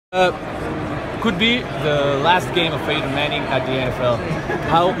Could be the last game of Peyton Manning at the NFL.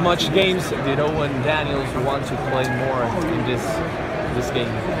 How much games did Owen Daniels want to play more in this game?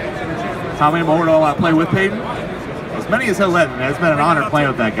 How many more do I want to play with Peyton? As many as he'll let me. It's been an honor playing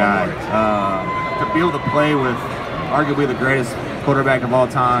with that guy. To be able to play with arguably the greatest quarterback of all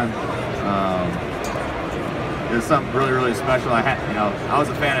time is something really, really special. I was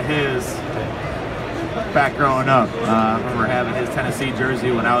a fan of his back growing up. I remember having his Tennessee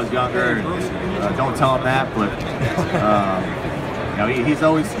jersey when I was younger. Don't tell him that, but he's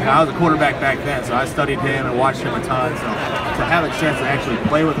always. I was a quarterback back then, so I studied him and watched him a ton. So to have a chance to actually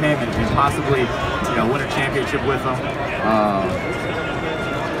play with him and possibly, win a championship with him,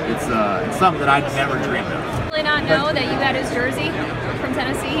 it's something that I never dreamed of. Really not know that you had his jersey from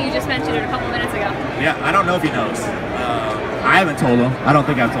Tennessee. You just mentioned it a couple minutes ago. Yeah, I don't know if he knows. I haven't told him. I don't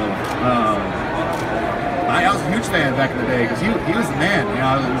think I've told him. I was a huge fan back in the day because he was the man.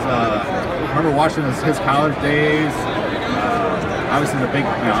 I remember watching his college days. Obviously,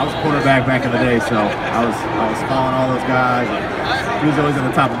 I was a quarterback back in the day, so I was following all those guys. He was always at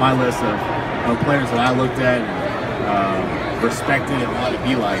the top of my list of players that I looked at, and, respected, and wanted to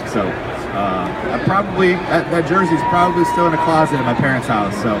be like. So that jersey's probably still in a closet at my parents'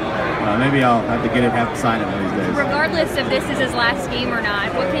 house. So maybe I'll have to get it, have to sign it one of these days. Regardless if this is his last game or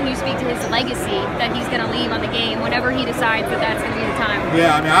not, what can you speak to his legacy that he's going to leave on the game whenever he decides that that's going to be the time?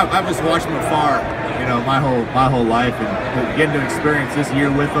 Yeah, I mean, I've just watched him afar, my whole life, and getting to experience this year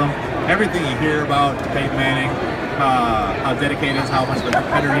with him. Everything you hear about Peyton Manning, how dedicated he is, how much of a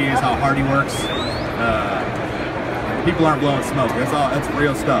competitor he is, how hard he works. People aren't blowing smoke. That's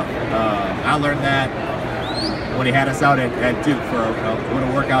real stuff. I learned that when he had us out at Duke for one of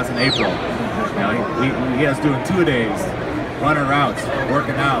the workouts in April. He had us doing 2-a-days, running routes,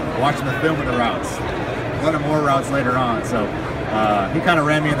 working out, watching the film of the routes, running more routes later on. So he kind of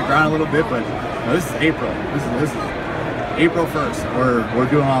ran me in the ground a little bit, but this is April. This is April 1st. We're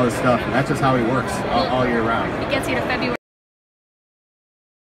doing all this stuff, and that's just how he works all year round. It gets you to February.